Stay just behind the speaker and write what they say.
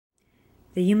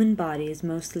The human body is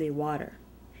mostly water.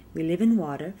 We live in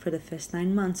water for the first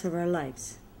 9 months of our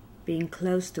lives. Being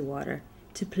close to water,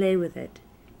 to play with it,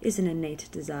 is an innate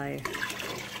desire.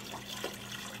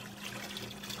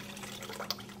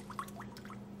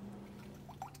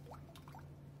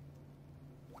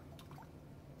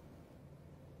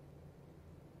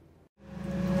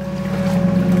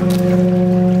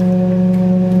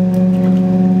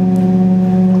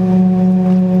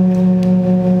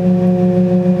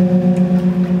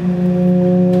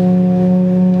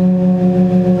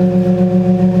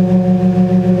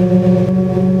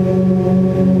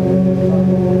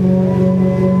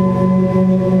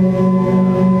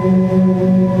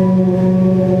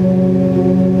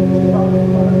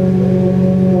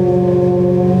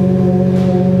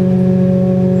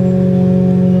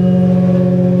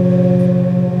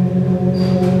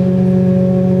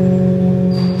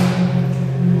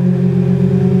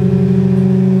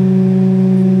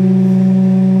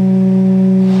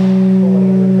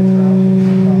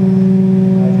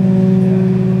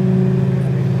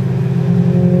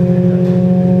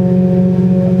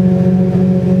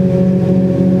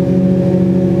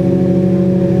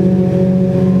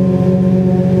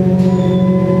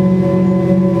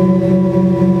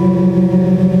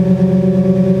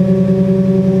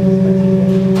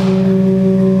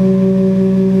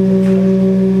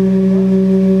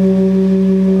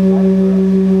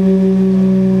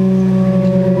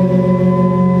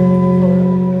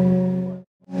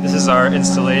 Our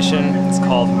installation. It's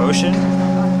called Mocean,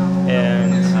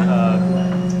 and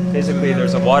basically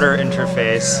there's a water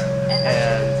interface,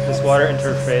 and this water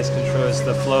interface controls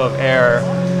the flow of air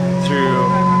through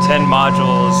 10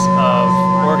 modules of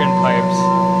organ pipes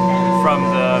from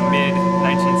the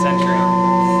mid-19th century.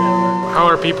 How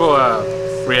are people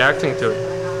reacting to it?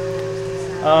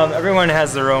 Everyone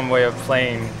has their own way of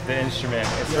playing the instrument.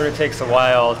 It sort of takes a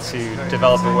while to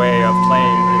develop a way of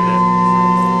playing with it.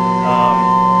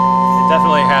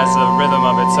 Definitely has a rhythm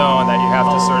of its own that you have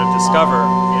to sort of discover,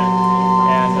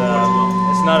 and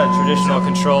it's not a traditional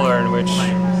controller in which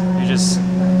you just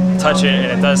touch it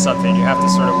and it does something. You have to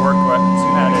sort of work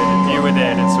at it and be with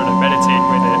it and sort of meditate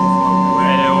with it,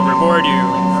 and it will reward you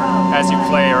as you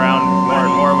play around more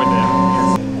and more with it.